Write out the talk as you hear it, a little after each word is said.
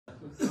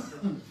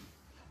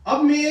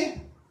अब मैं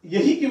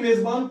यही के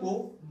मेजबान को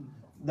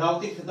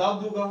दावत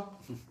खिताब दूंगा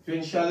जो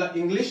इंशाल्लाह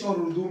इंग्लिश और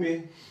उर्दू में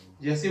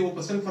जैसे वो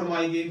पसंद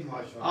फरमाएंगे।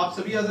 आप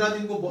सभी हजरात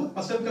इनको बहुत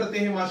पसंद करते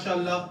हैं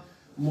माशाल्लाह।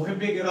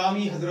 मुहब्बे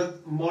गिरामी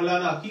हजरत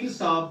मौलाना अकील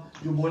साहब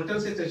जो बोल्टन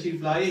से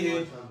तशरीफ लाए हैं,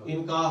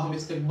 इनका हम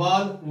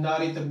इस्तकबाल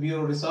नारे तकबीर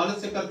और रिसालत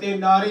से करते हैं।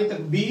 नारे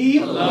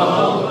तकबीर,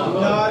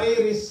 नारे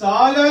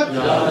रिसालत,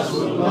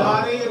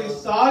 नारे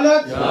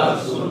रिसालत,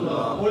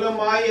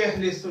 उलमाए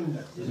अहले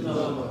सुन्नत।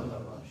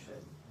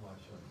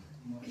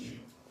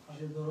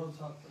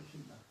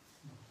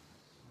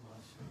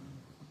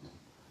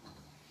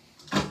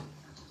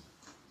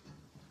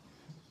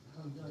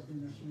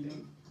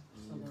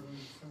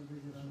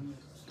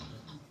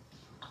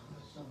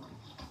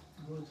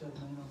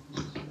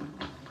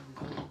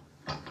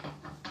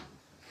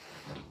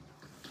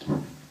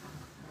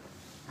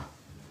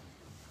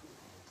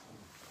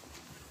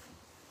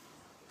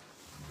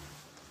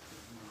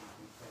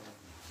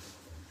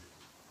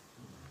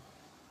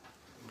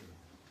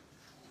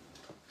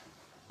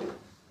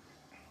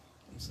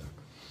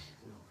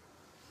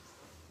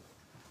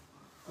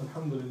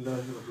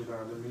 अल्हम्दुलिल्लाहि रब्बिल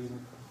आलमीन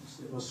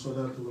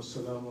वस्सलातु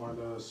वस्सलामु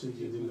अला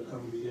सय्यिदिल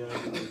अंबिया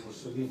वल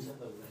मुरसलीन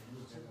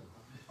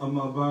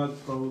अम्मा बाद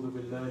फ़अऊज़ु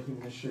बिल्लाहि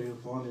मिनश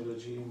शैतानिर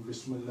रजीम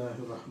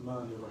बिस्मिल्लाहिर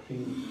रहमानिर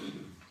रहीम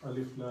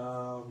अलिफ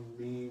लाम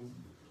मीम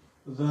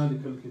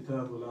ज़ालिकल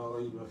किताबु ला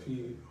रैब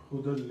फ़ीहि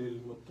हुदल लिल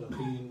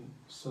मुत्तक़ीन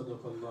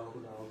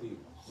सदक़ल्लाहुल अज़ीम।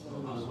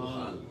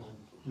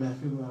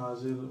 महफिल में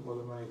हाजिर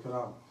उलमाए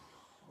किराम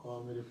और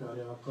मेरे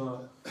प्यारे आका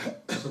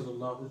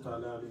सल्लल्लाहु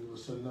तआला अलैहि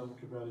वसल्लम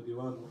के प्यारे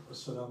दीवान,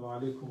 अस्सलामु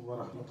अलैकुम व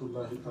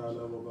रहमतुल्लाहि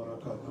तआला व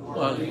बरकातहू।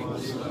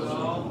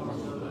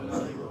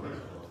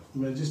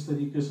 मैं जिस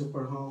तरीके से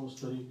पढ़ा हूँ उस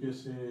तरीके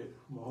से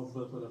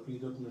मोहब्बत और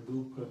अक़ीदत में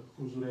डूब कर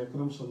हुज़ूर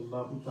अकरम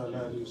सल्लल्लाहु तआला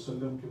अलैहि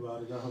वसल्लम की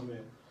बारगाह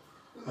में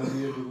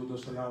हदिया दुरूद व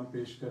सलाम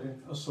पेश करें।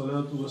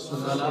 अस्सलातु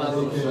वस्सलामु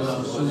अलैका या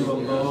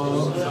रसूलल्लाह,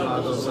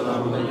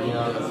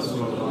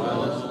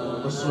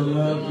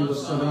 अस्सलातु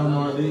वस्सलामु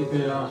अलैका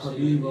या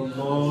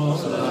हबीबल्लाह,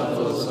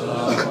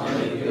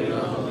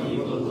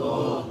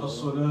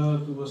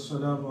 अस्सलातु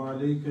वस्सलामु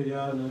अलैका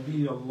या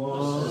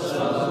नबीयल्लाह,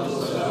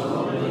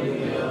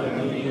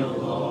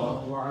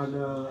 व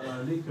अला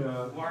आलिका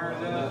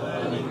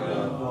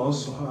व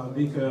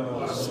अस्हाबिका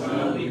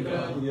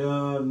या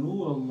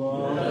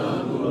नूरल्लाह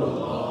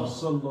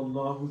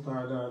सल्लल्लाहु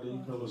तआला अलैहि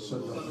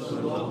वसल्लम।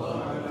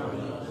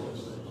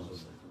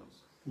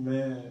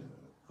 मैं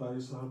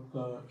कारी साहब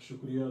का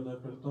शुक्रिया अदा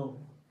करता हूँ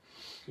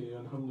कि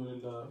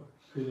अल्हम्दुलिल्लाह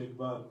फिर एक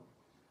बार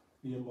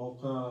ये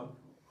मौका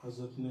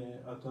हज़रत ने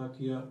अता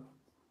किया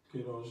कि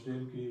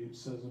रॉचडेल की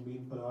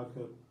सरज़मीन पर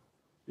आकर,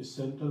 इस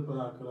सेंटर पर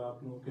आकर आप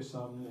लोगों के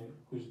सामने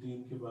कुछ दीन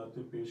की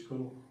बातें पेश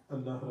करूँ।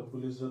 अल्लाह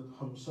रब्बुल इज़्ज़त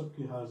हम सब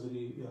की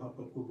हाज़िरी यहाँ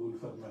पर कबूल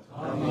फरमाए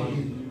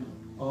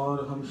और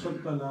हम सब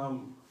का नाम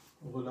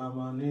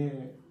गुलामाने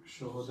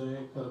शोहदाए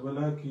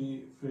करबला की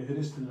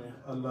फ़हरिस्त में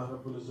अल्लाह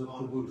रब्बुल इज़्ज़त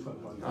कबूल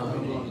फरमाए।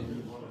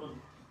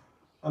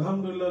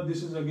 Alhamdulillah,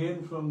 this is again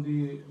from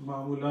the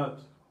ma'mulat,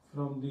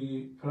 from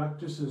the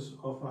practices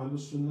of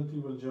Ahlus Sunnati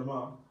wal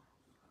Jama'ah,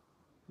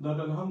 that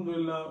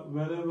Alhamdulillah,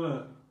 wherever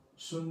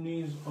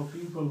Sunnis or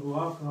people who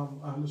are from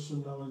Ahlus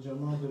Sunnah wal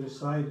Jama'ah, they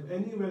reside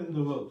anywhere in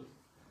the world,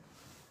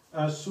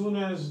 as soon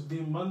as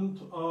the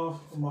month of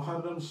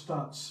Muharram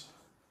starts,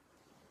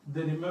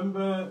 they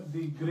remember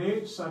the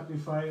great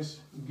sacrifice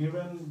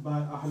given by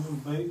Ahlul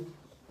Bayt,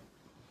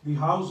 the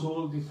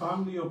household, the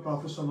family of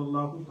Prophet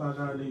sallallahu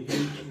alaihi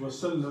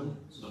wasallam,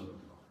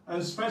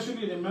 and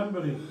especially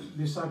remembering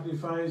the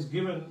sacrifice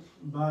given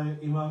by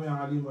Imam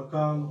Ali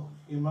Maqam,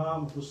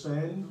 Imam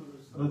Hussein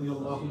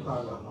radiallahu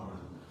ta'ala.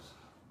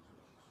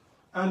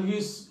 And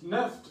he's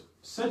left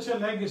such a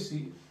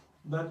legacy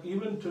that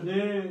even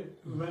today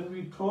when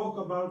we talk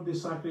about the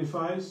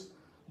sacrifice,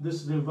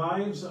 this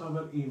revives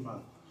our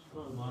iman.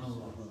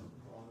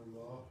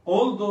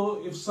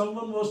 Although if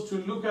someone was to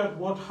look at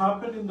what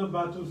happened in the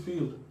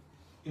battlefield,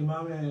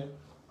 Imam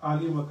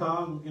Ali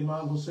Maqam,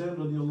 Imam Hussein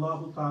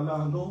radiallahu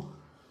ta'ala anhu,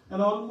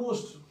 and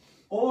almost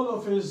all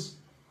of his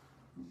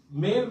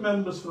male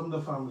members from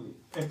the family,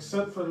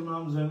 except for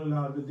Imam Zainul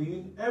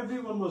Abidin,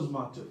 everyone was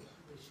martyred.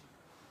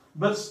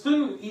 But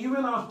still,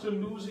 even after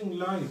losing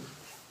life,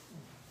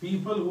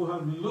 people who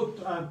have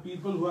looked at,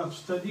 people who have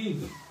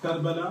studied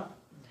Karbala,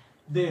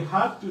 they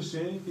had to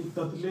say कि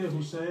कत्ले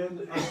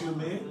हुसैन असल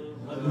में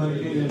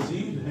मर्गे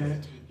Yazid है,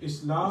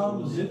 इस्लाम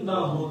जिंदा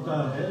होता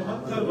है हर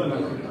Karbala.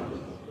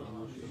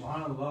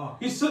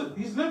 He's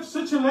left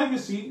such a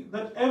legacy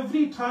that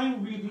every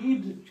time we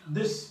read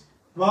this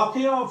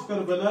waqia of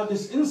Karbala,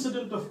 this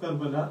incident of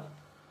Karbala,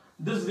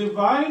 this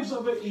revives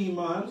our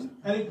iman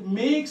and it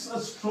makes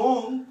us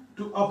strong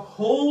to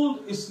uphold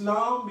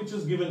Islam which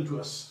is given to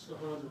us,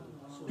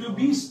 to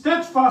be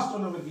steadfast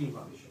on our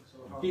iman.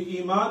 कि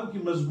ईमान की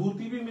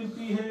मजबूती भी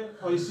मिलती है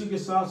और इसी के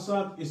साथ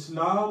साथ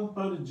इस्लाम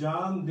पर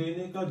जान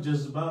देने का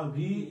जज्बा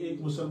भी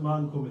एक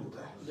मुसलमान को मिलता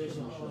है।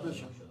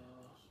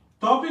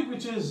 Topic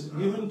which is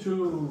given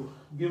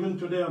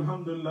today,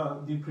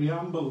 alhamdulillah, the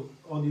preamble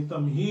or the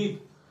tamheed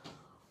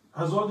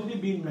has already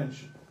been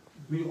mentioned.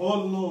 we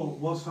all know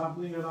what's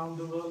happening around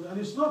the world, and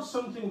it's not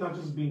something that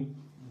is being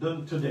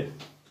done today.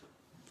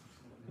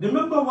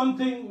 Remember one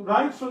thing,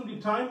 right from the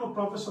time of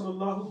Prophet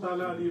sallallahu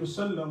ta'ala alayhi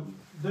wasallam,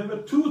 there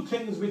were two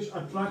things which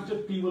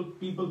attracted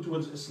people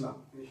towards Islam.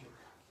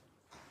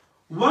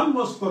 One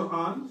was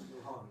Quran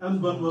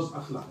and one was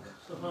akhlaq.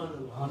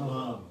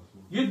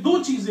 ये दो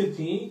चीजें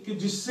थी कि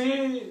जिससे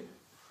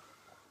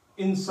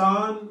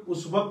इंसान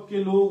उस वक्त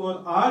के लोग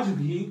और आज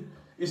भी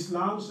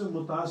इस्लाम से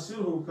मुतासिर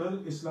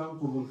होकर इस्लाम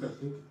कबूल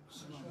करते थे.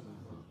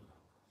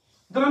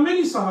 There are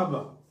many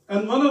Sahaba,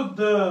 and one of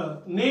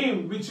the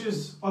name which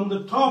is on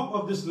the top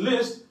of this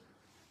list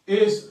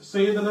is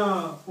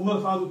Sayyidina Umar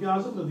Farooq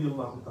Azam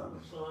radiyallahu ta'ala.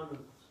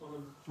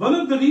 One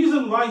of the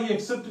reasons why he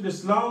accepted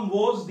Islam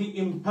was the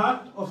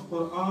impact of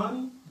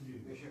Quran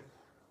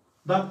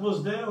that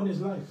was there on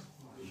his life.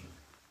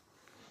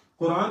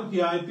 Quran की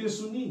आयतें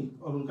सुनी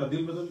और उनका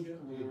दिल बदल गया.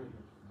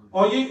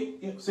 और ये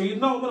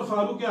सैयदना उमर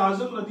फारूक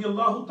आजम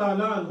रदियल्लाहु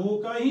ताला अन्हु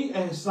का ही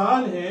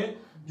एहसान है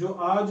जो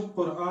आज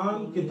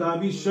कुरान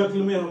किताबी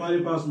शक्ल में हमारे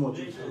पास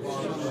मौजूद है.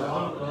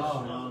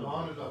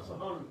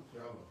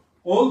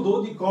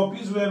 Although the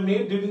copies were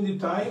made during the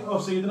time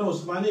of Sayyidina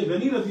Usman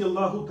Ghani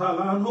radiallahu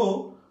ta'ala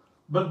anhu,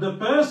 but the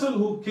person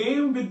who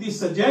came with the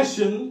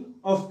suggestion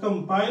of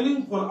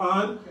compiling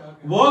Quran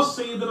was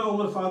Sayyidina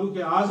Umar Farooq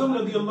Azam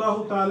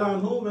radiallahu ta'ala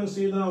anhu when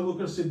Sayyidina Abu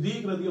Bakr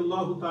Siddiq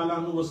radiallahu ta'ala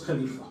anhu was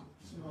Khalifa.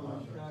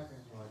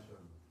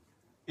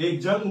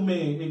 एक जंग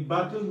में, एक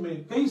battle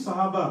में कई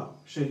सहाबा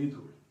शहीद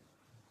हुए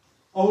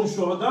और उन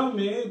शुहदा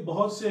में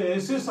बहुत से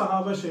ऐसे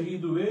सहाबा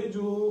शहीद हुए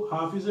जो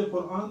हाफिज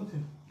कुरान थे.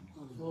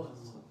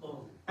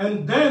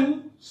 And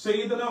then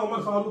Sayyidina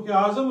Umar Farooq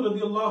Azam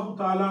radiallahu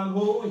ta'ala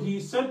anhu, he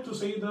said to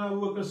Sayyidina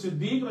Abu Bakr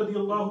Siddiq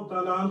radiallahu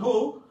ta'ala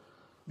anhu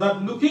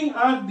that looking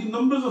at the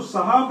numbers of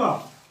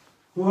Sahaba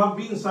who have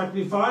been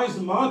sacrificed,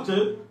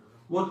 martyred,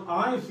 what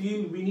I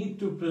feel we need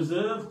to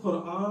preserve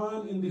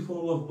Quran in the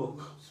form of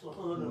book.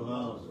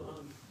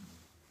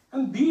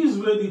 And these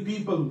were the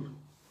people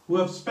who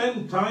have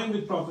spent time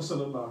with Prophet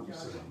sallallahu alaihi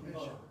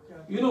wasallam.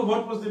 You know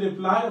what was the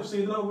reply of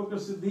Sayyidina Abu Bakr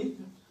Siddiq?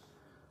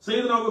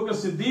 Sayyidina Abu Bakr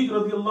Siddiq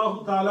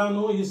radiallahu ta'ala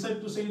anhu, he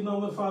said to Sayyidina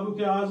Umar Farooq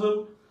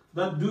Azam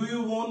that do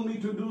you want me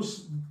to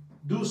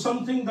do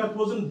something that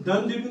wasn't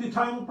done during the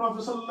time of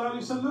Prophet sallallahu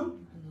alaihi wasallam?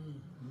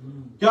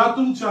 क्या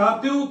तुम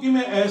चाहते हो कि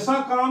मैं ऐसा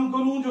काम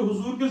करूं जो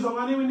हुजूर के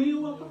जमाने में नहीं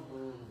हुआ था?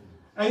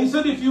 And he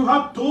said, if you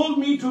have told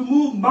me to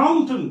move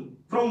mountain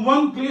from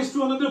one place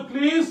to another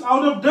place, I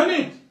would have done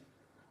it.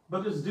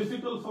 But it's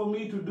difficult for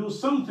me to do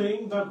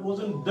something that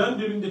wasn't done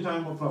during the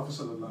time of Prophet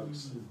sallallahu alaihi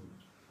wasallam.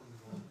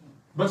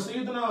 But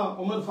Sayyidina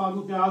Umar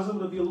Farooq Azam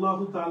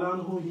radiallahu ta'ala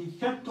anhu, he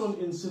kept on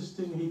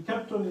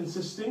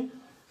insisting,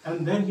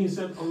 and then he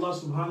said, Allah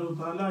subhanahu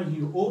wa ta'ala,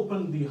 he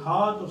opened the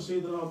heart of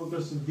Sayyidina Abu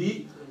Bakr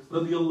Siddiq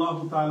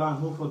radiallahu ta'ala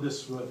anhu for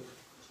this work.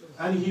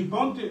 And he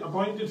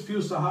appointed few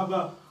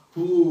Sahaba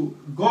who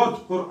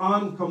got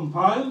Quran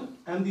compiled,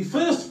 and the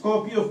first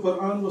copy of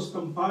Quran was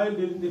compiled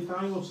during the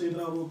time of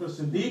Sayyidina Abu Bakr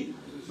Siddiq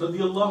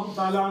radiallahu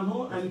ta'ala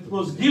anhu, and it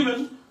was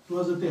given to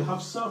Hazrat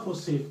Hafsa for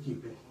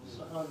safekeeping.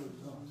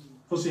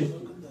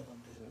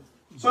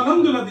 So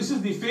alhamdulillah, this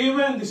is the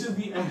favor and this is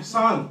the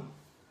ihsan.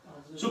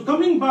 So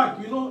coming back,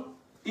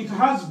 it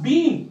has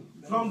been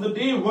from the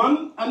day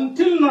one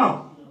until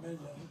now,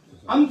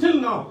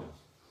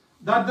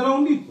 that there are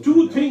only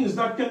two things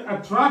that can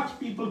attract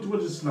people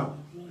towards Islam.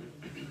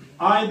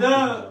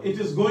 Either it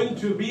is going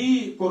to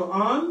be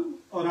Quran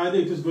or either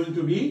it is going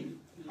to be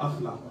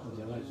akhlaq.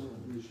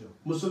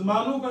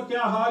 मुसलमानों का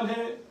क्या हाल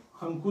है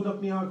हम खुद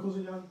अपनी आंखों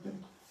से जानते हैं.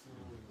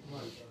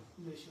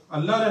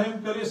 Allah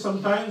rahim kare,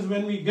 sometimes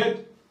when we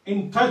get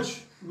in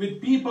touch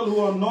with people who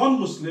are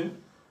non-Muslim,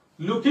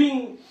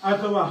 looking at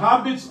our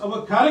habits,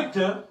 our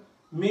character,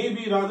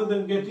 maybe rather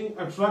than getting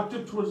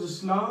attracted towards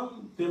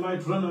Islam, they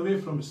might run away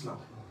from Islam.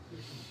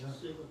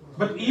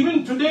 But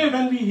even today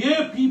when we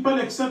hear people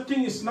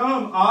accepting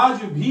Islam,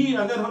 आज भी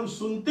अगर हम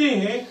सुनते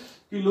हैं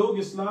कि लोग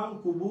इस्लाम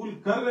कबूल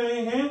कर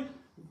रहे हैं,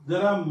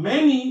 there are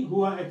many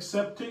who are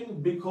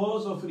accepting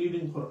because of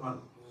reading Quran.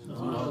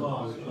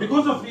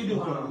 Because of reading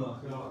Quran.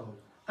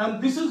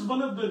 And this is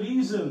one of the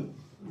reasons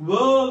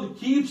world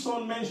keeps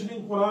on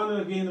mentioning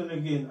Quran again and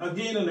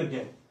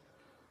again.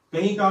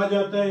 कहीं कहा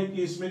जाता है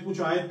कि इसमें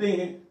कुछ आयतें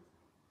हैं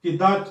कि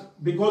that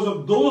because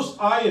of those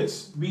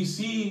ayats we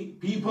see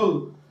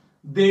people,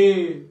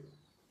 they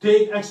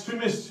take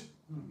extremist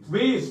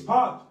ways,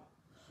 path.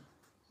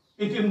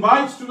 It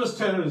invites towards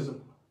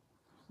terrorism.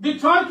 They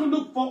try to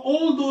look for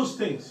all those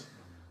things.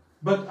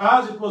 But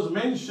as it was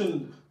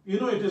mentioned,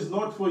 it is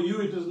not for you,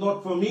 it is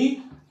not for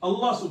me.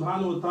 Allah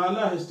subhanahu wa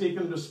ta'ala has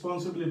taken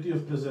responsibility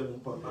of preserving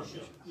Quran.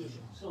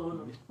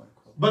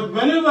 But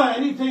whenever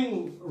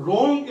anything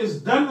wrong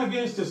is done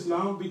against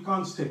Islam, we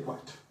can't stay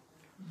quiet.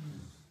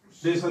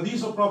 There is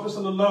hadith of Prophet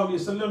sallallahu alaihi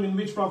wasallam in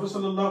which Prophet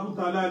sallallahu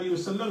alaihi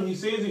wasallam, he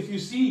says, if you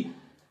see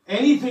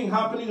anything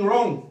happening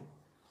wrong,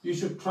 you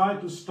should try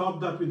to stop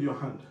that with your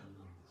hand.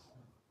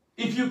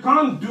 If you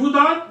can't do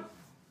that,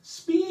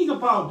 speak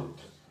about it.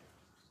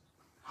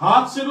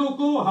 हाथ से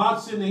रोको, हाथ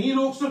से नहीं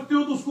रोक सकते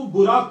हो तो उसको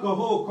बुरा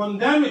कहो,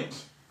 condemn it.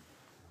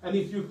 And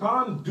if you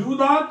can't do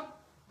that,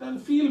 then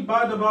feel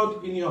bad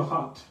about in your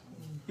heart.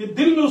 Ye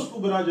dil mein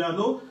usko bura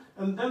jano.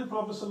 And then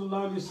Prophet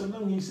sallallahu alaihi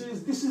wasallam, he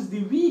says, this is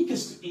the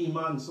weakest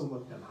iman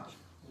someone can have.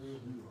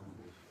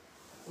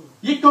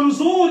 Ye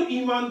kamzor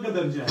iman ka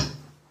darja hai.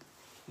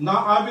 Now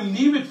I will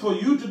leave it for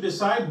you to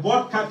decide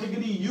what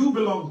category you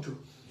belong to.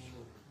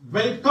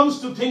 When it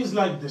comes to things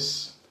like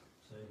this.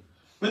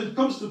 When it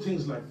comes to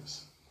things like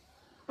this.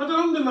 But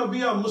alhamdulillah,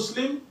 we are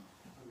Muslim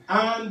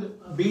and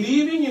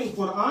believing in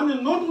Quran,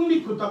 and not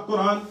only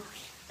Quran,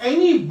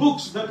 any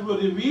books that were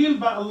revealed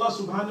by Allah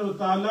subhanahu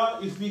wa ta'ala,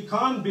 if we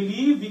can't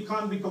believe, we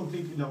can't be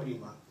complete in our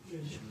iman.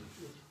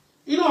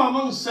 You know,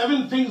 among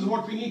 7 things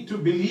what we need to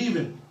believe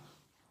in,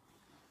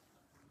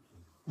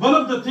 one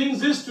of the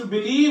things is to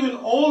believe in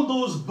all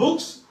those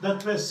books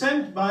that were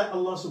sent by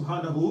Allah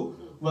subhanahu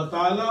wa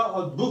ta'ala,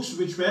 or books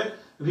which were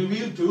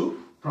revealed to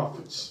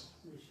prophets.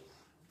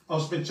 और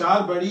उसमें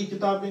 4 बड़ी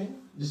किताबें हैं,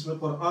 जिसमें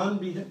कुरान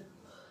भी है.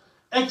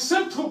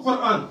 Except for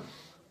Quran,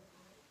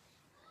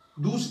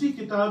 दूसरी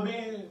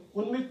किताबें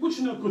उनमें कुछ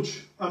न कुछ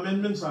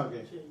amendments आ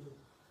गए.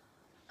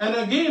 And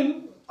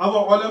again,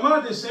 our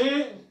ulama, they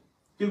say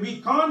that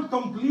we can't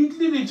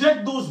completely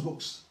reject those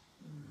books.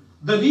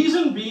 The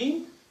reason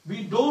being,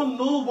 we don't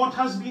know what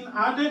has been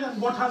added and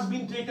what has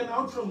been taken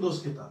out from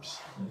those kitabs.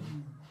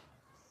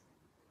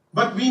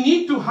 But we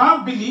need to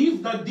have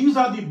belief that these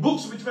are the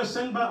books which were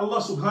sent by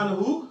Allah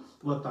subhanahu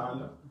wa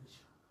ta'ala.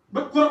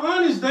 But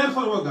Quran is there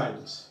for our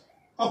guidance.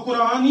 और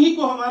कुरान ही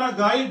को हमारा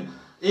guide,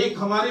 एक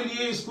हमारे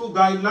लिए इसको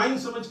guideline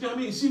समझ के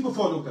हमें इसी को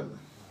फॉलो करना है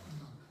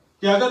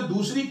कि अगर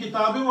दूसरी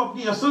किताबें वो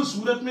अपनी असल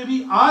सूरत में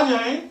भी आ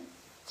जाएं,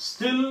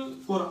 still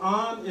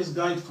Quran is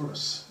guide for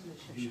us.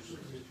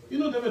 You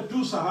know, there were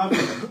 2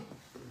 Sahabis.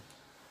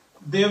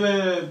 They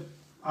were,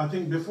 I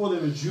think, before they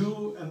were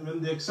Jew, and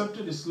when they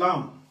accepted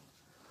Islam,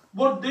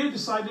 what they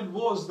decided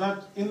was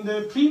that in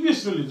their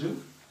previous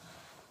religion,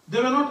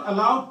 they were not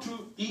allowed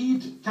to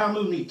eat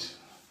camel meat.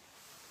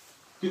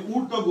 कि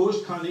ऊंट का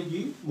गोश्त खाने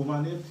की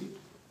मुमानियत थी.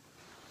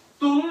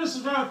 तो उन्होंने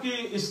सोचा कि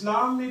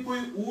इस्लाम में कोई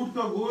ऊंट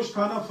का गोश्त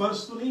खाना फर्ज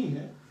तो नहीं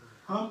है,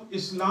 हम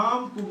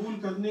इस्लाम कबूल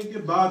करने के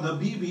बाद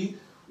अभी भी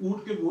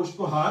ऊंट के गोश्त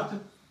को हाथ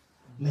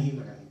नहीं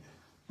लगाएंगे.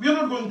 We are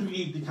not going to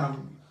eat the camel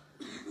meat.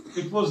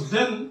 It was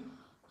then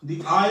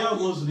the ayah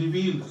was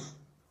revealed.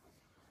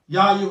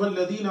 Ya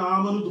ayyuhalladhina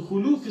amanu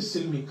udkhulu fis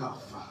silmi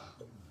kaffa.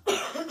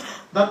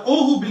 That,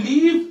 oh who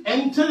believe,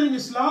 enter in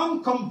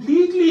Islam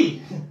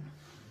completely.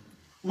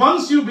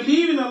 Once you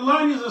believe in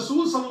Allah and His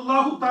Rasul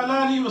sallallahu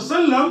ta'ala alayhi wa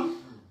sallam,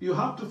 you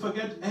have to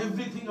forget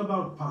everything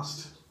about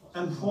past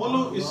and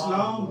follow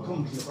Islam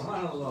completely.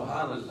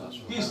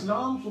 कि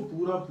इस्लाम को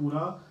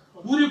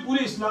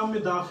पूरे इस्लाम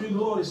में दाखिल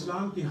हो और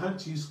इस्लाम की हर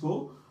चीज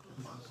को.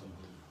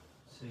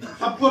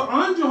 अब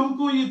कुरान जो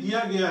हमको ये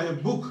दिया गया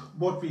है, book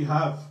what we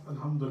have,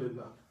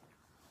 alhamdulillah,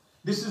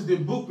 this is the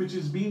book which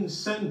is being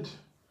sent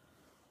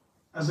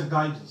as a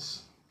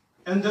guidance,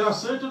 and there are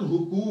certain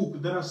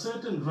hukuk, there are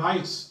certain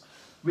rights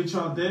which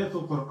are there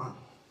for Quran.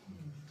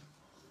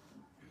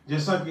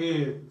 जैसा कि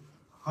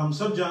हम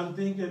सब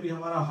जानते हैं कि अभी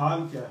हमारा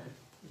हाल क्या है.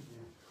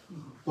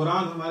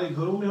 कुरान हमारे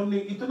घरों में हमने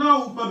इतना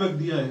ऊपर रख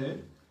दिया है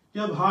कि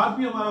अब हाथ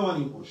भी हमारा वहां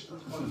नहीं पहुंचता.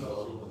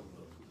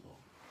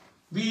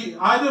 We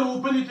either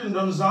open it in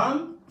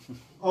Ramzan,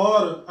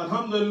 और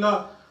अल्हम्दुलिल्लाह,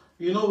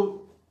 you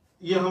know,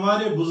 ये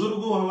हमारे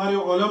बुजुर्गों, हमारे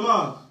उलमा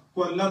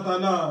को अल्लाह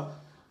ताला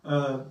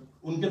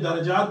उनके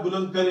दर्जात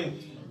बुलंद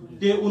करें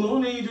कि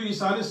उन्होंने ये जो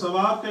इसाले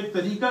सवाब का एक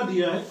तरीका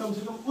दिया है, कम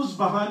से कम उस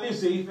बहाने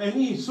से, if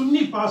any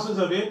Sunni passes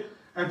away,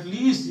 at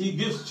least he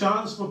gives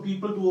chance for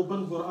people to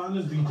open Quran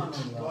and read it.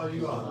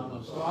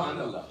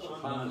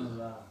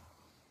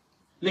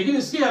 लेकिन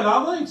इसके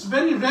अलावा it's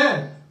very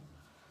rare.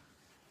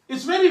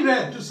 It's very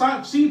rare to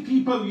see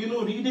people, you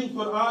know, reading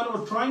Quran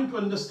or trying to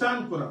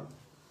understand Quran.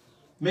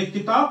 मैं एक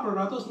किताब पढ़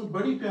रहा था, उसमें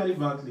बड़ी प्यारी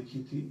बात लिखी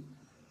थी.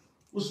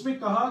 उसमें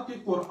कहा कि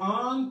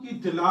कुरान की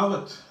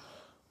तिलावत,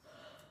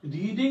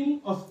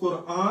 रीडिंग ऑफ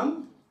कुरान,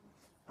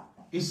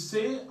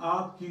 इससे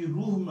आपकी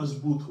रूह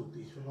मजबूत होती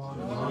है.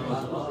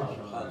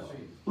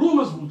 रूह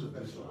मजबूत होती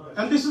है.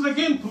 And this is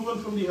again proven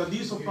from the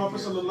hadith of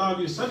Prophet sallallahu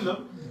alaihi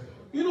wasallam.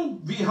 You know,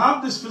 we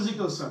have this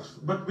physical self,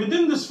 but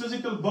within this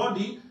physical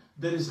body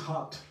there is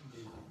heart.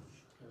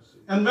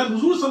 And when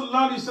Huzur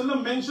sallallahu alaihi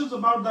wasallam mentions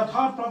about that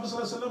heart, Prophet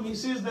sallallahu alaihi wasallam, he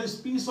says there is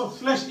piece of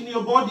flesh in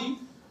your body.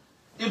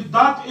 If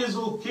that is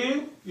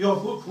okay, your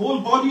whole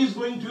body is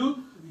going to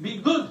be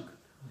good.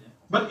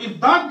 But if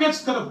that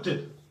gets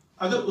corrupted,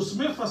 अगर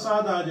उसमें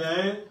फसाद आ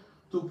जाए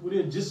तो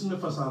पूरे जिस्म में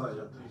फसाद आ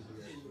जाता है.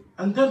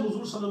 And then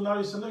Huzur sallallahu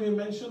alaihi wasallam, he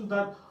mentioned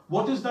that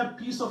what is that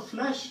piece of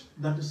flesh?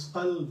 That is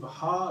qalb,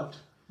 heart,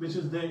 which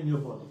is there in your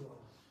body.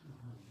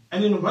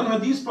 And in one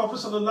hadith, Prophet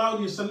sallallahu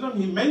alaihi wasallam,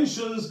 he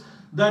mentions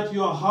that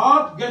your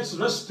heart gets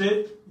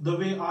rusted the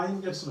way iron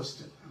gets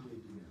rusted.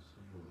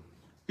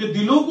 कि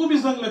दिलों को भी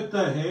जंग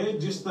लगता है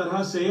जिस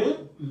तरह से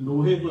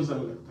लोहे को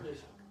जंग लगता है.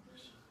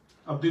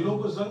 अब दिलों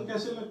को जंग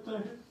कैसे लगता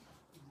है?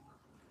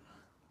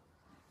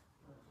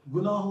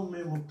 गुनाहों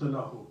में मुब्तला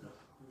होकर.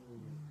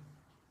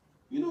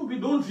 You know, we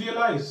don't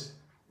realize.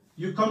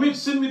 You commit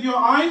sin with your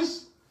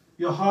eyes,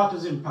 your heart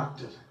is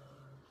impacted.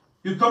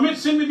 You commit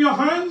sin with your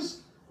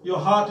hands, your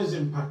heart is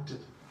impacted.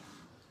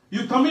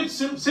 You commit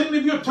sin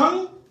with your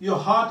tongue, your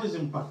heart is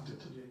impacted.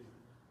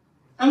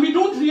 And we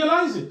don't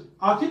realize it.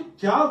 आखिर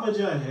क्या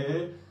वजह है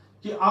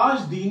कि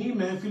आज दीनी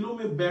महफिलों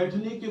में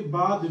बैठने के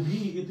बाद भी,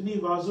 इतनी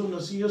वाज़ो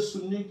नसीहत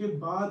सुनने के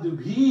बाद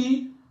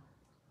भी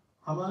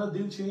हमारा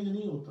दिल चेंज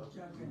नहीं होता?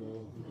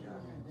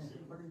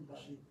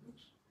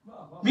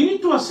 We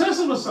need to assess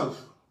ourselves.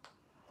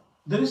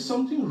 There is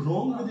something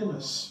wrong within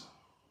us.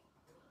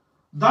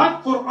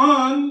 That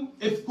Quran,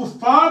 if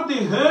kuffar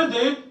they heard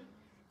it,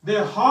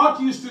 their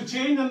heart used to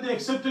change and they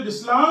accepted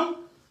Islam.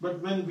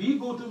 But when we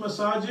go to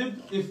masajid,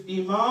 if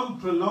Imam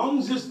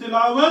prolongs his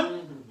tilawat,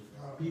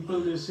 people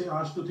they say,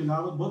 "Aaj to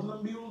tilawat bahut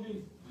lambi ho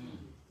gayi."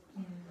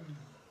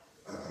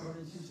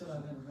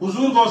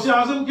 Huzur Gause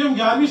Azam ki hum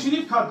 11वीं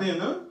शरीफ खाते हैं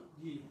ना?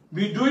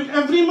 We do it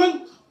every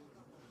month.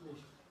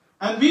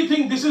 And we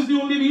think this is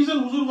the only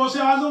reason Huzur Gause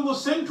Azam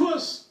was sent to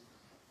us.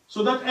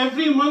 So that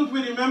every month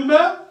we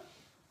remember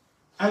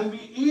and we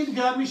eat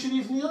 11वीं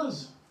शरीफ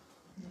niyaz.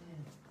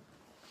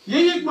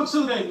 यही एक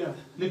मकसद रह गया.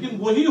 लेकिन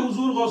वही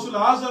हुजूर गौसुल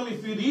आजम,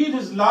 if we read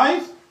his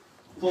life,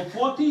 for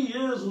 40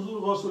 years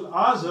Hazur Gausul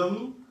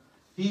Azam,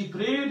 he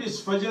prayed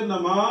his fajr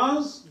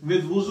namaz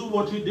with wuzu,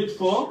 what he did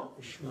for.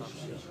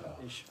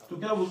 तो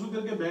क्या वुजू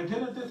करके बैठे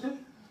रहते थे?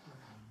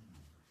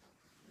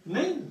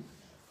 नहीं,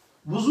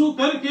 वुजू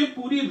करके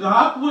पूरी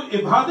रात वो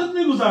इबादत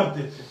में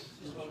गुजारते थे.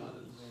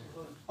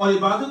 और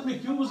इबादत में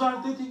क्यों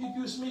गुजारते थे?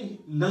 क्योंकि उसमें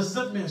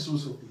लज्जत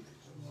महसूस होती थी.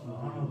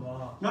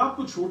 मैं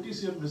आपको छोटी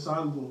सी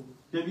मिसाल दूं.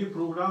 जब ये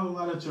प्रोग्राम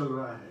हमारा चल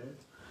रहा है,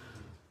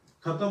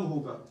 खत्म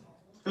होगा,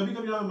 कभी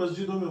कभी यहाँ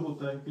मस्जिदों में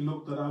होता है कि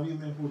लोग तरावी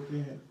में होते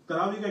हैं.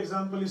 तरावी का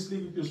एग्जाम्पल इसलिए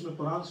क्योंकि उसमें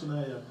कुरान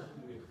सुनाया जाता है.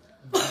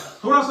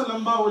 थोड़ा सा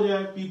लंबा हो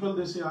जाए, पीपल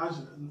जैसे आज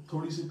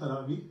थोड़ी सी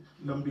तरावी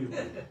लंबी हो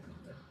जाए.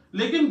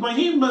 लेकिन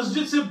वही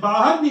मस्जिद से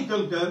बाहर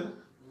निकलकर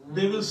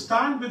they will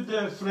stand with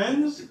their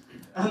friends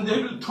and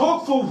they will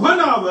talk for 1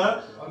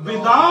 hour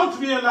without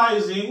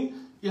realizing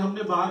कि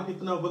हमने बाहर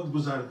कितना वक्त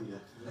गुजार दिया.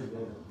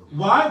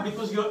 Why?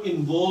 Because you're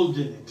involved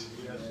in it.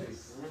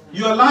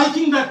 You are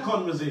liking that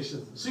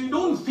conversation. So you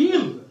don't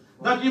feel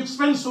that you've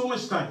spent so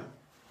much time.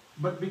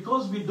 But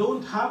because we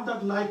don't have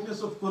that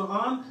likeness of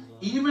Quran,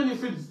 even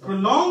if it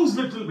prolongs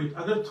little bit,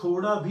 अगर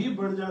थोड़ा भी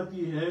बढ़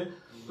जाती है,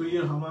 तो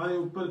ये हमारे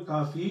ऊपर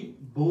काफी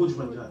बोझ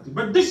बन जाती.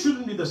 But this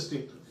shouldn't be the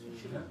state.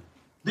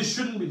 This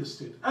shouldn't be the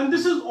state. And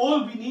this is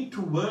all we need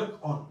to work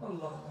on.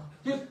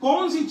 ये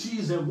कौन सी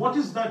चीज है? What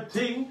is that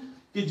thing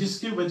कि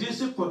जिसकी वजह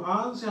से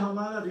कुरान से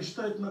हमारा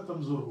रिश्ता इतना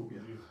कमजोर हो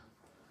गया?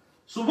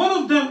 So one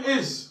of them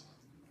is,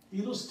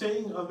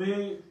 staying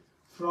away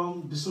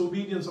from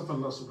disobedience of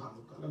Allah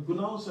subhanahu wa ta'ala.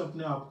 गुनाहों से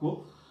अपने आप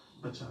को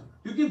बचाना.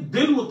 क्योंकि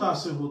दिल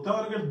मुतासिर होता है,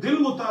 और अगर दिल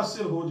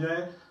मुतासिर हो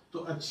जाए तो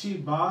अच्छी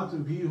बात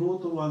भी हो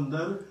तो वो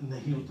अंदर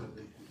नहीं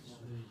उतरती.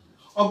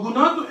 और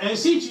गुनाह तो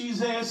ऐसी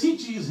चीज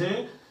है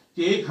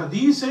कि एक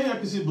हदीस है या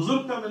किसी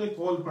बुजुर्ग का मैंने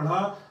कॉल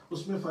पढ़ा,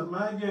 उसमें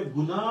फरमाया गया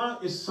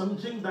गुनाह is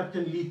something that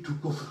can lead to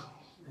kufr.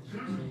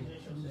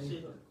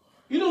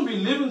 We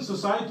live in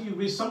society,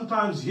 we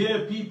sometimes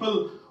hear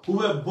people who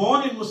were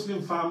born in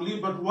Muslim family,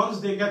 but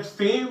once they get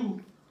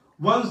fame,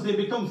 once they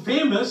become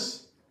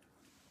famous,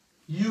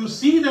 you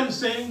see them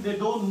saying they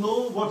don't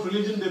know what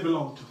religion they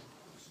belong to.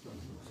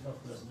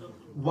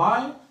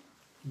 Why?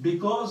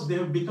 Because they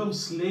have become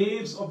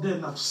slaves of their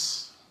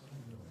nafs.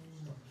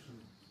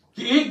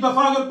 कि एक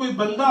दफा अगर कोई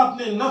बंदा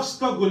अपने नफ्स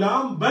का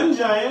गुलाम बन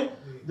जाए,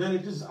 then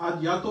it is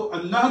या तो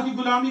अल्लाह की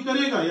गुलामी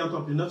करेगा या तो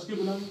अपने नफ्स की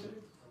गुलामी करेगा.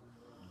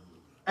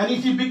 And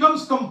if he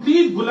becomes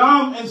complete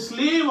gulam and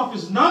slave of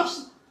his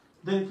nafs,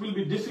 then it will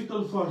be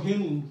difficult for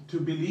him to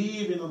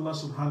believe in Allah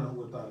subhanahu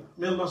wa ta'ala.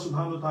 May Allah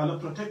subhanahu wa ta'ala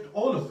protect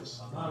all of us.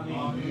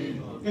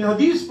 Ameen. In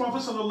Hadith,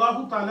 Prophet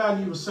sallallahu ta'ala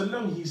alayhi wa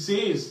sallam, he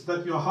says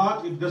that your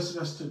heart, it gets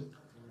rusted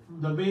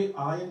the way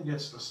iron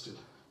gets rusted.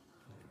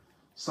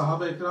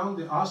 Sahaba Ikram,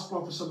 they asked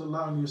Prophet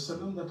sallallahu alayhi wa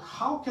sallam that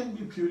how can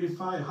we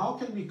purify, how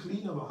can we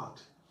clean our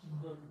heart?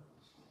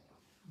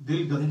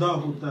 दिल गंदा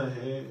होता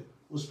है,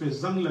 उस पे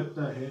जंग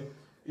लगता है.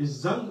 इस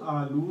जंग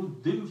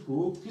आलूद दिल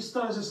को किस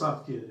तरह से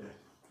साफ किया जाए?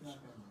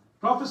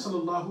 Prophet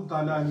sallallahu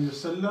ta'ala alayhi wa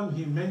sallam,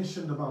 he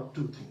mentioned about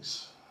 2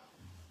 things.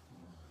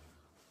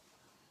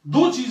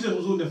 दो चीजें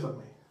हुजूर ने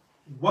फरमाई.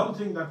 One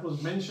thing that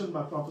was mentioned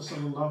by Prophet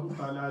sallallahu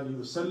ta'ala alayhi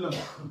wa sallam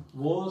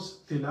was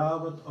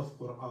tilawat of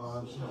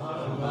Quran.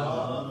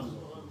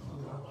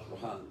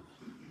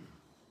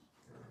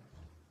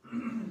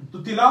 तो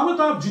तिलावत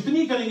आप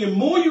जितनी करेंगे,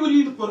 more you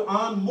read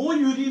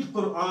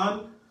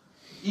Quran,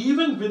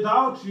 even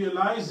without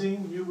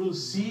realizing, you will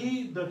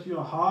see that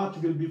your heart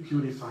will be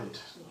purified.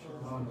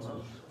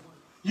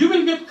 You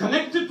will get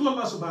connected to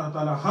Allah subhanahu wa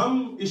ta'ala.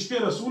 हम इश्क़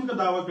रसूल का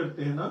दावा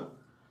करते हैं ना.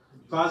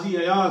 Qazi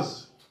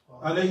Ayaz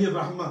alayhi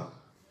rahmah,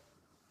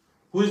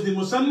 who is the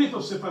musannif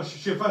of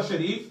Shifa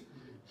Sharif,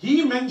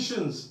 he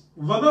mentions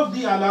one of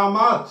the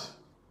alamat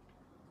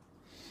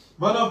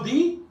or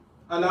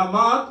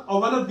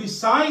one of the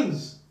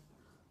signs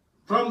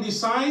from the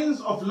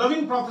signs of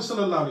loving Prophet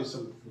sallallahu alaihi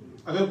wasallam.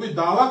 अगर कोई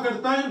दावा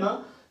करता है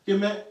ना कि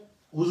मैं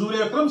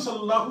हुजूर अकरम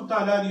सल्लल्लाहु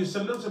ताला अलैहि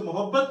वसल्लम से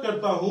मोहब्बत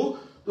करता हूँ,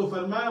 तो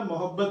फरमाया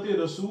मोहब्बत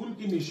रसूल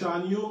की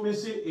निशानियों में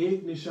से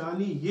एक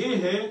निशानी ये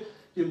है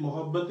कि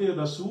मोहब्बत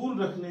रसूल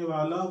रखने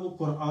वाला वो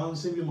कुरान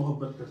से भी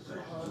मोहब्बत करता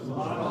है.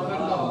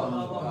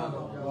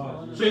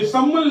 So if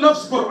someone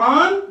loves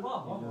Quran,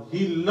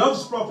 he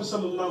loves Prophet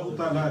sallallahu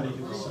ta'ala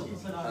alayhi wa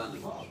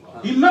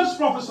sallam. He loves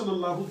Prophet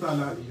sallallahu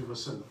ta'ala alayhi wa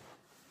sallam.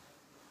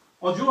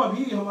 और जो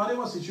अभी हमारे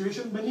वहाँ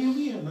सिचुएशन बनी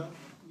हुई है ना,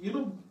 you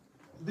know,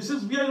 this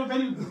is we are in a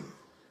very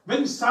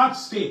very sad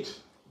state.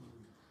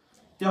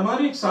 कि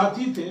हमारे एक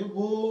साथी थे,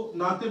 वो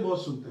नाते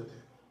बहुत सुनते थे.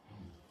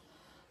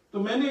 तो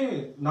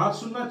मैंने नात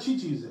सुनना अच्छी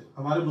चीज है,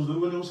 हमारे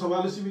बुजुर्गों ने उस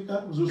हवाले से भी कहा.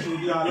 हुजूर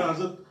सऊदी आला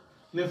हज़रत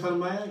ने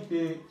फरमाया कि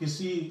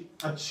किसी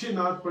अच्छे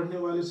नात पढ़ने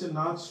वाले से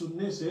नात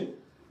सुनने से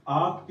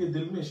आपके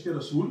दिल में इश्क़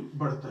रसूल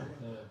बढ़ता है.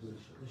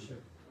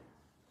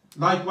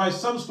 Likewise,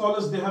 some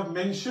scholars they have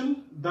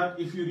mentioned that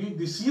if you read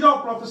the seerah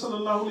of Prophet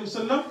sallallahu alaihi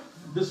wasallam,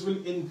 this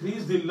will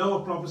increase the love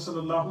of Prophet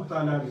sallallahu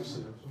alaihi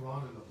wasallam.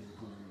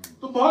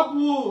 तो बहुत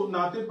वो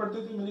नाते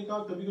पढ़ते थे. मैंने कहा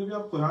कभी कभी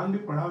आप कुरान भी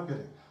पढ़ा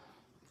करें,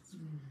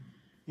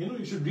 you know,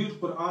 you should read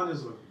Quran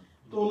as well.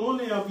 तो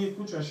उन्होंने, अब ये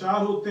कुछ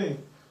अशार होते हैं,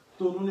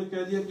 तो उन्होंने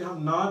कह दिया कि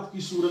हम नात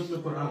की सूरत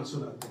में कुरान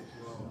सुनाते हैं.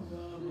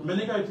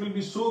 मैंने कहा it will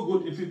be so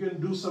good if you can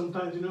do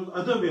sometimes, you know,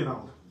 other way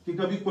around, कि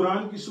कभी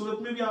कुरान की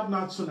सूरत में भी आप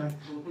नात सुनाएं.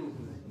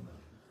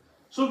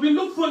 So we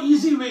look for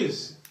easy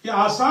ways, कि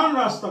आसान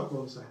रास्ता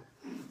कौन सा है.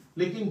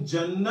 लेकिन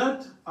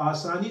जन्नत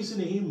आसानी से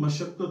नहीं,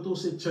 मशक्कतों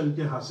से चल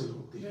के हासिल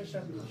होती है.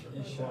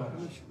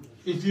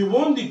 If you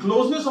want the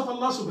closeness of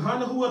Allah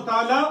subhanahu wa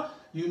ta'ala,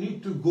 you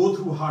need to go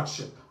through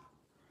hardship.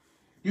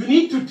 You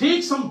need to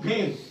take some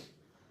pain.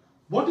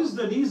 What is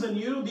the reason?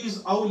 You know, these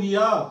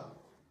awliya,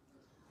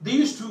 they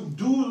used to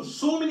do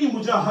so many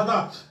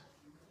mujahadat.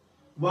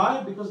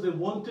 Why? Because they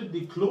wanted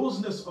the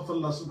closeness of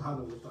Allah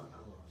subhanahu wa ta'ala.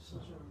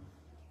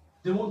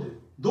 They wanted.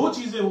 दो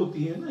चीजें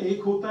होती हैं ना,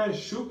 एक होता है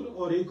शुक्र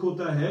और एक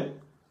होता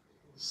है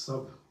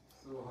सब्र.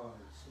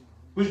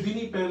 कुछ दिन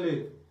ही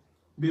पहले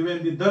we were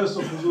in the dars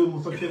of Huzur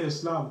Mufakkir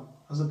Islam,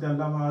 Hazrat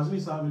Allama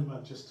Azmi Sahib in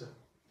Manchester,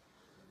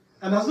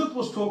 and Hazrat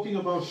was talking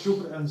about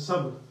shukr and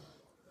sabr.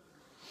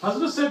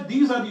 Hazrat said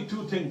these are the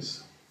two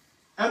things,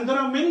 and there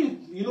are many,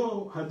 you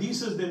know,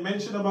 hadiths they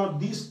mention about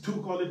these two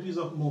qualities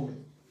of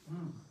mu'min.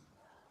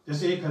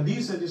 जैसे एक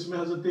हदीस है जिसमें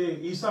हजरत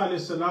ईसा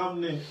अलैहिस्सलाम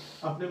ने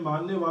अपने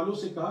मानने वालों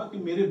से कहा कि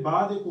मेरे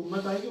बाद एक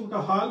उम्मत आएगी, उनका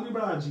हाल भी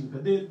बड़ा अजीब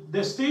है.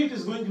 Their state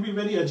is going to be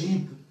very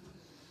अजीब.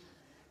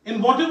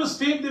 In whatever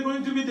state they're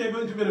going to be, they're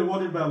going to be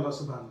rewarded by Allah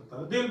subhanahu wa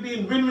ta'ala. They'll be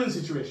in win-win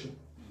situation.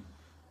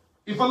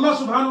 If Allah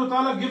subhanahu wa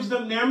ta'ala gives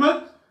them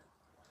ni'mat,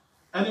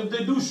 and if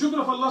they do shukr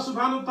of Allah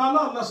subhanahu wa ta'ala,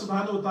 Allah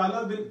subhanahu wa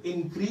ta'ala will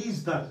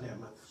increase that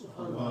ni'mat.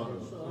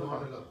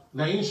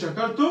 La in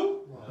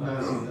shakartum la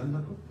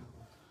azidannakum.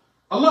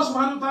 Allah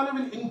subhanahu wa ta'ala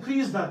will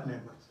increase that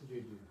ni'mat.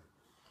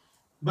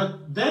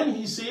 But then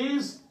he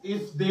says,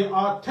 if they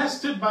are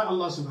tested by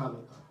Allah subhanahu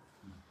wa ta'ala,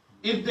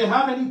 if they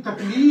have any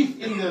takleef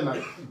in their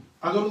life,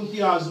 अगर उनकी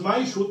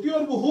आजमाइश होती है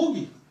और वो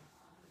होगी,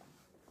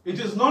 it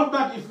is not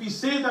that if we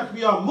say that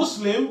we are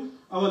Muslim,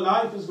 our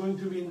life is going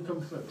to be in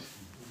comfort.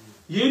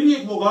 ये भी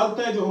एक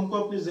मुगालता है जो हमको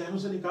अपने ज़हनों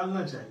से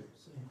निकालना चाहिए.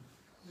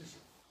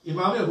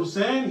 Imam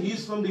Hussain, he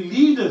is from the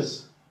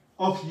leaders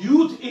of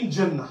youth in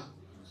Jannah.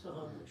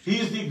 He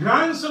is the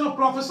grandson of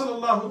Prophet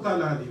sallallahu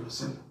alaihi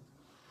wasallam.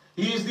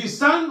 He is the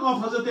son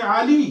of Hazrat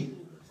Ali.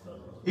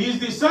 He is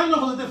the son of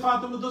Hazrat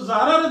Fatima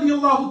Zahra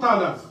radiyallahu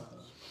ta'ala.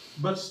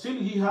 But still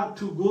he had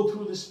to go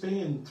through this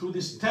pain, through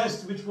this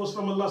test which was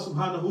from Allah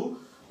subhanahu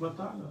wa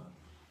ta'ala.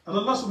 And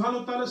Allah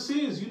subhanahu wa ta'ala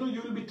says, you know,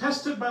 you will be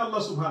tested by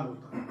Allah subhanahu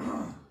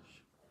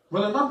wa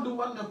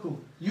ta'ala.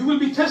 You will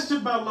be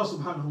tested by Allah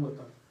subhanahu wa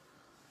ta'ala.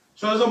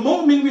 So as a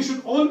mu'min, we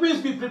should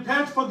always be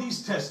prepared for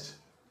these tests.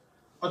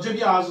 और जब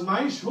ये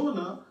आजमाइश हो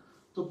ना,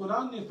 तो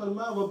कुरान ने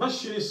फरमाया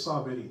वबश्शिर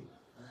साबिरीन.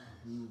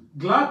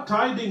 Glad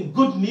tidings,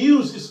 good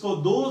news is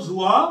for those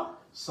who are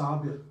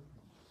sabir.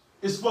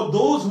 Is for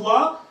those who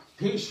are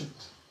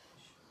patient.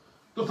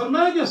 तो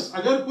फरमाया कि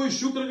अगर कोई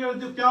शुक्र करे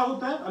तो क्या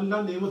होता है?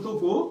 अल्लाह नेमतों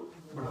को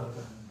बढ़ाता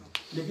है.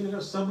 लेकिन अगर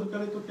सब्र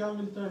करे तो क्या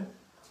मिलता है?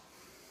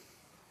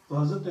 तो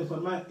हज़रत ने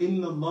फरमाया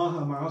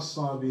इन्नल्लाह मअस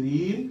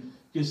साबिरीन,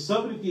 कि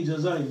सब्र की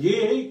जज़ा ये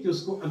है कि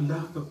उसको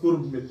अल्लाह का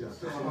कुर्ब मिल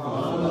जाता है.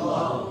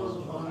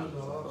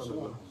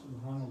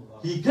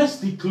 He gets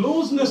the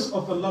closeness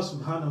of Allah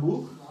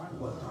subhanahu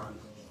wa ta'ala.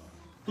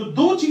 तो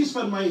दो चीज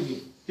फरमाएगी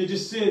कि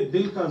जिससे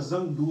दिल का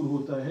जंग दूर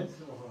होता है.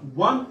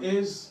 One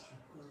is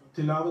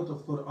tilawat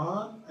of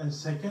Quran and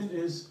second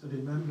is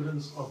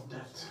remembrance of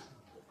death.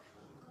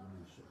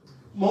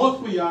 मौत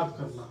को याद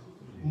करना,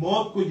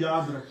 मौत को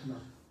याद रखना.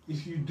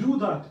 If you do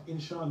that,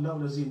 inshallah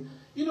razim,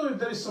 you know, if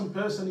there is some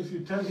person, if you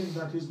tell him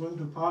that he's going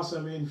to pass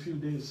away in a few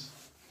days,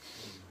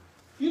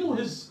 you know,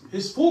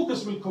 his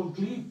focus will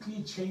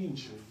completely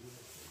change.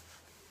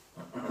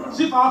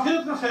 सिर्फ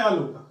आखिरत का ख्याल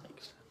होगा,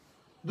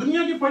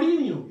 दुनिया की पड़ी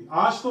नहीं होगी.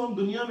 आज तो हम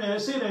दुनिया में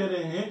ऐसे रह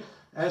रहे हैं,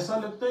 ऐसा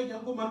लगता है कि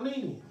हमको मरना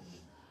ही नहीं है.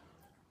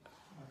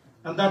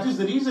 And that is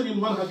the reason in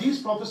one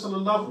hadith, Prophet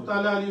sallallahu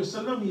alaihi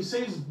wasallam, he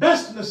says,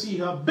 best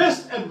nasiha,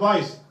 best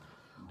advice,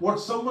 what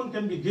someone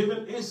can be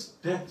given is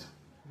death.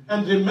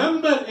 And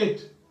remember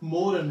it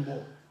more and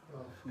more.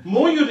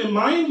 More you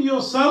remind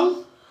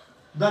yourself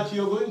that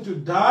you're going to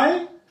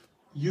die,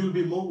 you'll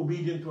be more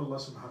obedient to Allah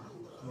subhanahu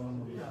wa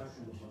ta'ala.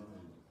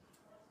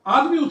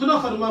 आदमी उतना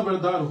फरमा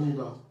बरदार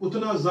होगा,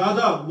 उतना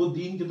ज्यादा वो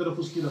दीन की तरफ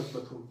उसकी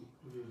रग़बत होगी.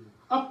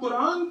 अब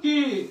कुरान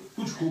के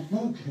कुछ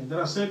हुकूक हैं. There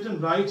are certain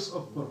rights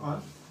of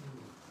Quran.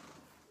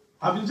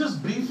 I will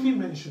just briefly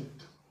mention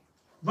it.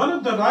 One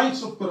of the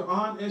rights of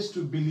Quran is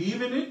to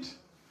believe in it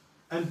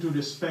and to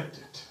respect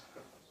it.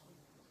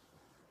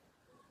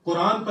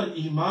 Quran पर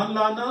ईमान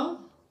लाना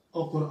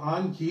और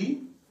कुरान की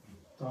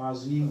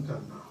ताज़ीम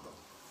करना.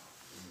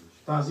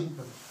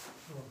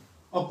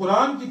 और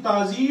कुरान की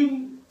ताज़ीम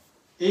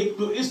एक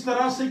तो इस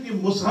तरह से कि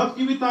मुसहफ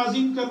की भी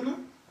ताज़ीम करना,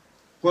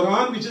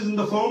 Quran which is in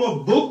the form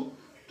of book,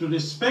 to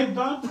respect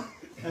that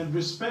and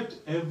respect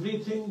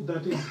everything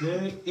that is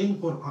there in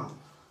Quran.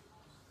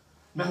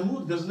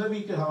 Mahmood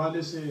Ghaznavi के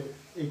हवाले से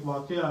एक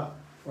वाक़या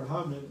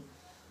पढ़ा मैं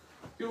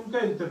कि उनका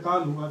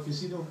इंतकाल हुआ,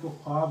 किसी ने उनको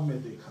ख्वाब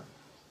में देखा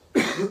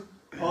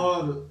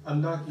और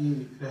अल्लाह की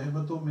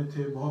रहमतों में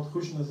थे, बहुत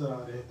खुश नजर आ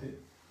रहे थे.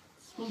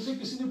 तो उनसे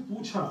किसी ने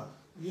पूछा,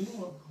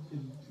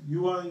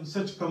 you are in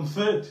such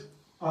comfort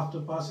after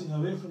passing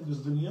away from this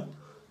dunya,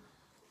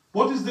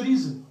 what is the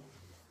reason?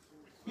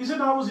 He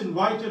said, I was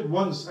invited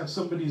once at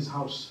somebody's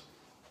house.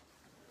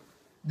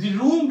 The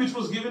room which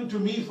was given to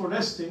me for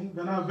resting,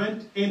 when I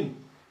went in,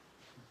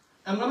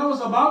 and when I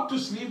was about to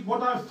sleep,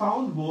 what I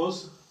found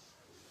was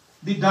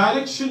the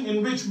direction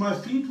in which my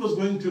feet was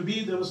going to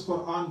be, there was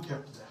Quran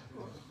kept there.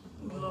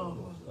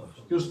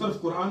 कि उस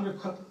तरफ कुरान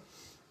रखा था.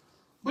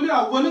 बोले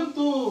अव्वलन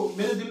तो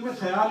मेरे दिल में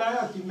ख्याल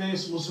आया कि मैं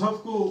इस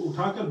मुसहफ को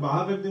उठाकर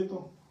बाहर रख देता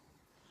हूँ,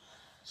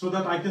 so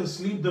that I can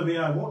sleep the way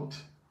I want.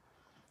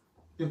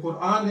 ये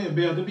कुरान है,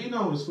 बेअदबी ना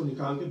हो, इसको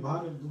निकाल के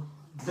बाहर रख दो.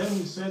 Then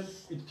he said,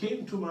 it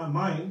came to my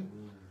mind,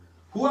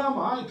 who am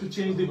I to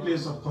change the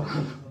place of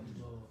Quran?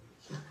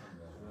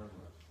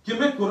 कि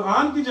मैं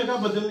कुरान की जगह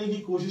बदलने की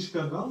कोशिश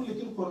कर रहा हूँ,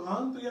 लेकिन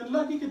कुरान तो ये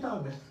अल्लाह की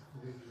किताब है.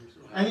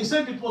 And he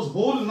said, it was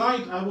whole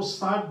night I was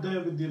sat there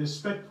with the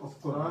respect of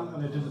Quran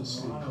and I didn't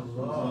sleep.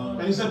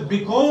 And he said,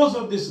 because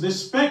of this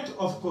respect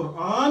of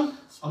Quran,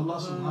 Allah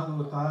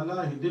subhanahu wa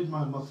ta'ala, He did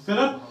my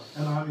maghfirat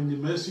and I'm in the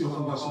mercy of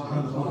Allah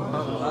subhanahu wa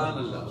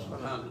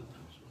ta'ala.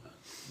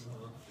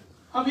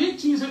 अब एक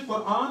चीज है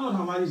कुरान और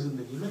हमारी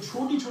जिंदगी में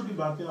छोटी छोटी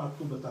बातें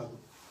आपको बता दूं.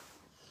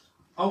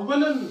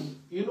 अव्वलन,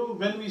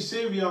 when we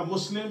say we are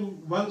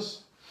Muslim,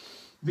 once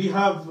we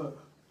have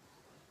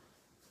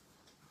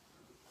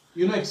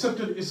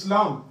accepted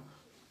Islam,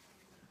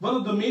 one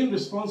of the main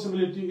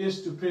responsibility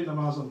is to pray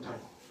namaz on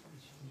time.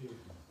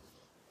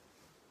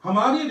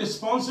 हमारी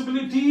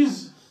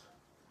responsibilities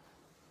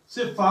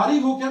से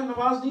फारिग होकर हम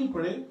नमाज नहीं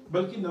पढ़े,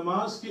 बल्कि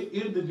नमाज के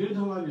इर्द गिर्द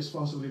हमारी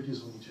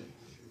responsibilities होनी चाहिए.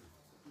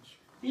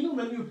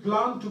 When you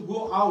plan to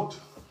go out,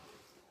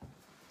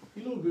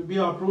 we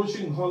are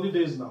approaching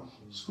holidays now.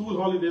 School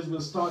holidays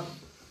will start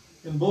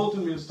in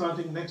Bolton. We're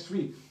starting next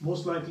week.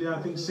 Most likely, I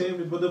think, same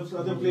with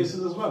other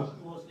places as well.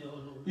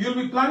 You'll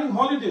be planning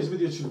holidays with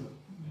your children.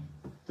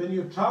 When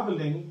you're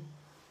traveling,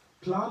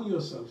 plan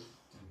yourself.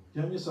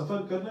 जब हम ये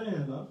सफर कर रहे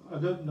हैं ना,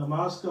 अगर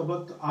नमाज का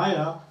वक्त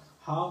आया,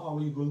 how are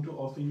we going to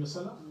offer your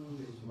salah?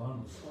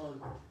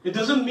 It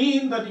doesn't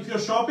mean that if you're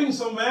shopping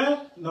somewhere,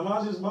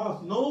 namaz is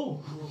maaf.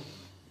 No.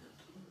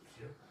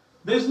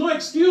 There's no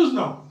excuse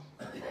now.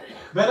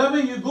 Wherever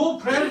you go,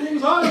 prayer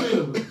rooms are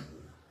available.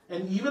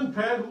 And even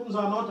prayer rooms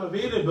are not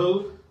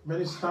available.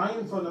 When it's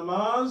time for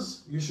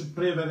namaz, you should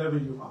pray wherever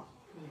you are.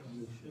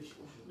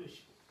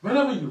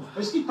 Wherever you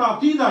are. Iski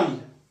taqeed aayi hai.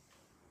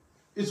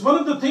 It's one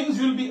of the things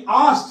you'll be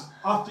asked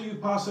after you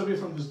pass away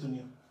from this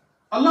dunya.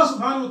 Allah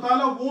subhanahu wa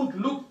ta'ala won't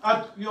look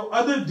at your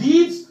other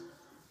deeds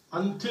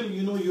until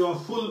you are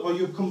full or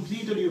you've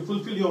completed, you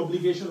fulfill your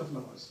obligation of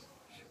namaz.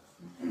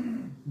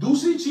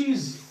 दूसरी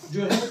चीज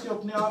जो है कि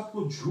अपने आप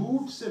को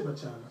झूठ से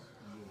बचाना.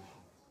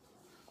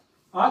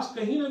 आज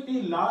कहीं ना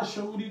कहीं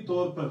लाशऊरी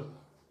तौर पर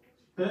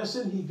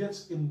person he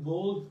gets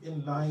involved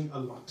in lying a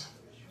lot.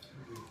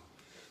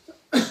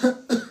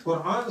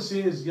 Quran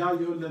says, Ya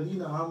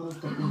ayyuhalladhina amanu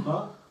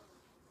taqullaha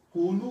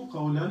qulu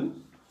qawlan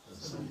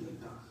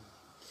sadida.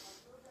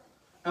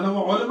 And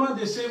our ulama,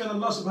 they say when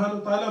Allah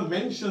subhanahu wa ta'ala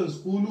mentions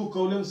qulu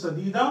qawlan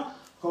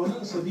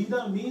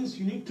sadida means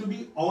you need to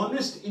be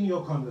honest in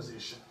your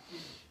conversation.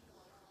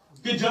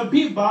 कि जब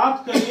भी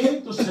बात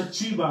करें तो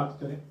सच्ची बात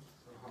करें.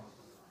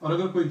 और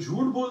अगर कोई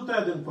झूठ बोलता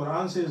है, then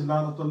Quran says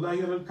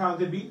लानतुल्लाहि अलल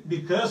काज़िबीन,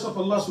 the curse of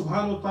Allah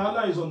subhanahu wa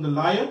ta'ala is on the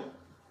liar,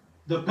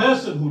 the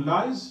person who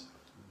lies.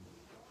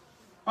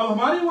 अब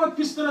हमारे वहाँ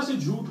किस तरह से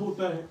झूठ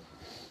होता है,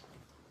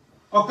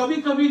 और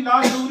कभी कभी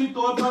लाशऊरी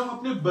तौर पर हम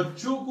अपने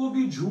बच्चों को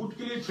भी झूठ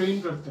के लिए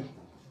ट्रेन करते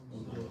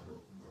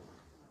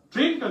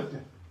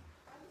हैं.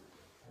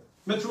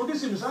 मैं छोटी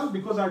सी मिसाल,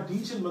 because I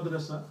teach in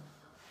madrasa.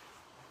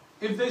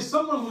 If there is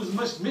someone who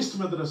has missed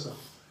madrasa,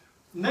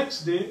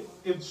 next day,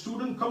 if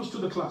student comes to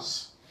the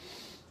class,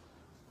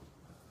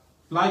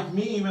 like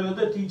me, even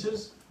other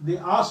teachers, they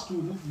ask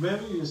student, where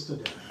were you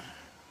yesterday?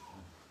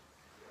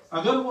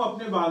 अगर वो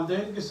अपने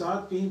वालिदैन के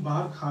साथ कहीं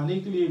बाहर खाने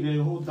के लिए गए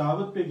हो,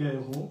 दावत पे गए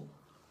हो,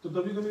 तो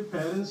कभी कभी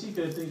पेरेंट्स ही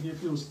कहते हैं कि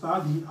if your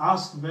ustad he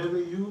asked where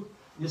were you,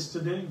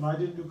 yesterday, why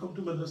didn't you come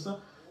to madrasa?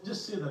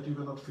 Just say that you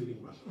were not feeling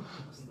well.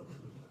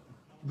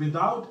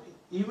 Without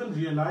even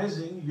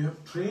realizing you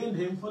have trained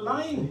him for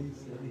lying.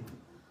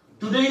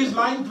 Today is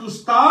lying to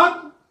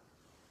start.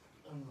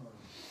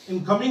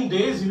 In coming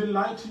days he will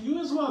lie to you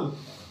as well.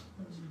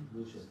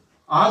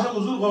 आज हम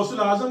हुजूर गौसुल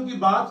आजम की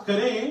बात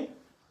करें,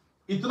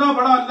 इतना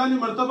बड़ा अल्लाह ने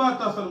मर्तबा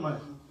अता फरमाया.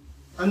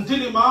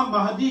 Until Imam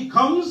Mahdi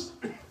comes,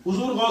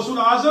 Huzur Gausul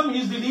Azam, he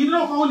is the leader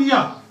of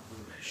awliya.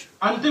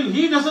 Until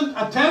he doesn't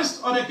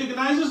attest or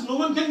recognizes, no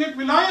one can get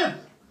wilayat.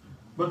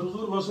 But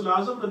Huzur Gausul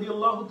Azam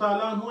radiallahu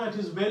ta'ala anhu, at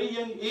his very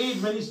young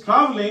age, when he's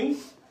traveling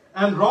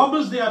and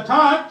robbers they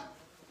attacked,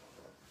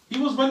 he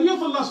was wali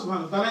of Allah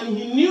subhanahu wa ta'ala, and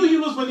he knew he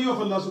was wali of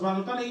Allah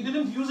subhanahu wa ta'ala. He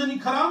didn't use any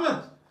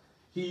karamat.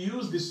 He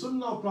used the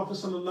sunnah of Prophet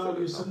sallallahu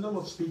alaihi wasallam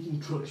of speaking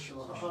truth.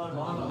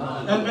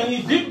 And when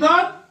he did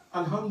that,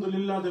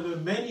 Alhamdulillah, there were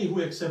many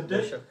who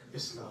accepted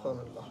Islam.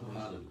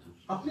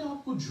 अपने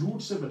आप को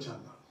झूठ से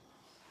बचाना,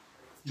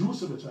 झूठ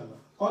से बचाना,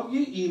 और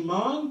ये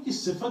ईमान की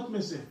सिफत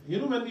में से, you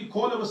know, when we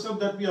call ourselves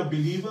that we are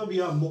believer,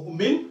 we are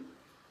mu'min,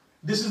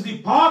 this is the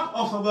part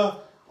of our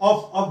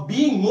of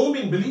being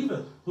mu'min,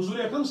 believer.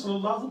 Huzur Akram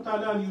sallallahu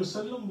ta'ala alayhi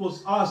wasallam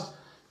was asked,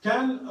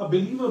 can a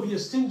believer be a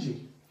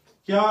stingy?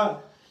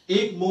 क्या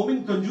एक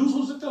मोमिन कंजूस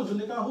हो सकता है?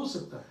 उसने कहा हो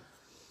सकता है.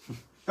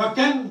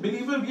 Can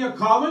believer be a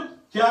coward?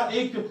 क्या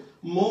एक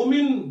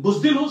मोमिन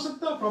बुज़दिल हो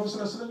सकता है? Prophet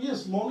sallallahu alaihi wasallam,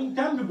 yes, मोमिन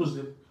can be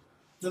बुज़दिल.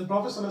 Then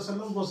Prophet sallallahu alaihi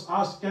wasallam was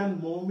asked, can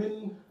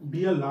मोमिन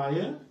be a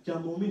liar? क्या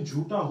मोमिन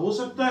झूठा हो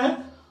सकता है?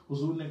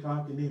 हुजूर ने कहा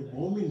कि नहीं,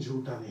 मोमिन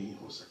झूठा नहीं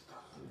हो सकता.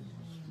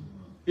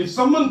 If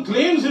someone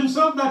claims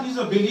himself that he's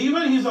a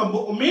believer, he's a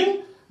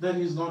mu'min, then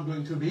he's not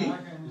going to be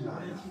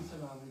liar.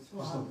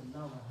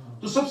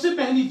 तो सबसे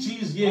पहली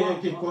चीज ये है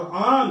कि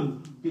कुरान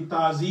की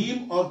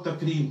ताजीम और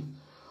तकरीम,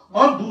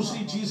 और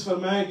दूसरी चीज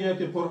फरमाया गया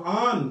कि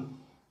कुरान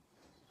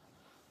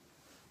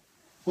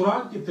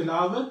की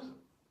तिलावत,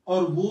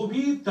 और वो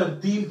भी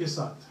तरतील के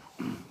साथ.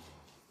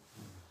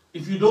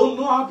 If you don't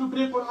know how to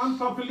pray Quran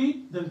properly,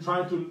 then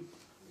try to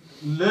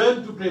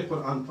learn to pray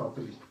Quran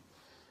properly.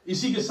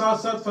 इसी के साथ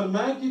साथ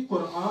फरमाया कि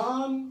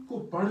कुरान को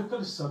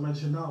पढ़कर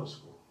समझना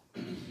उसको.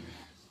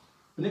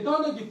 मैंने कहा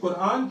ना कि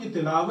कुरान की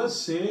तिलावत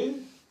से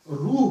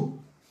रूह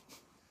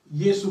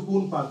ये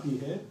सुकून पाती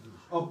है,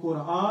 और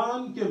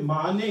कुरान के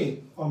माने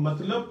और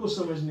मतलब को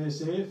समझने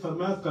से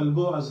फरमाया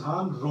कल्बो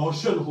अज़हान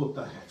रोशन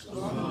होता है.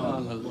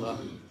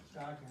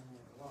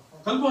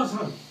 कल्बो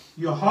अज़हान,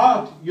 your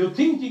heart, your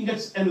thinking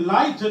gets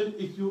enlightened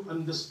if you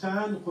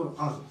understand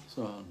Quran.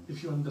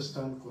 If you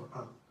understand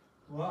Quran.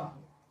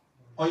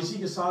 और इसी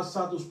के साथ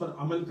साथ उस पर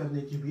अमल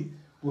करने की भी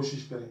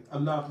कोशिश करें.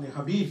 अल्लाह अपने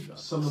हबीब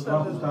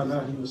सल्लल्लाहु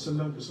अलैहि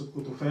वसल्लम के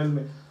सदक़े तुफ़ैल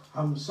में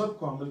हम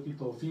सबको अमल की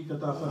तौफीक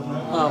अता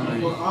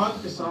फरमाए. कुरान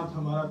के साथ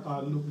हमारा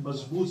ताल्लुक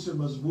मजबूत से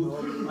मजबूत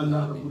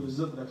अल्लाह रब्बुल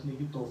इज़्ज़त रखने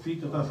की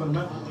तौफीक अता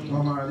फरमाए.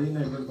 व मा अलैना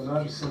इल्लल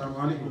बलाग. अस्सलामु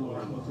अलैकुम व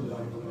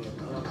रहमतुल्लाहि व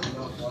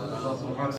बरकातुहू.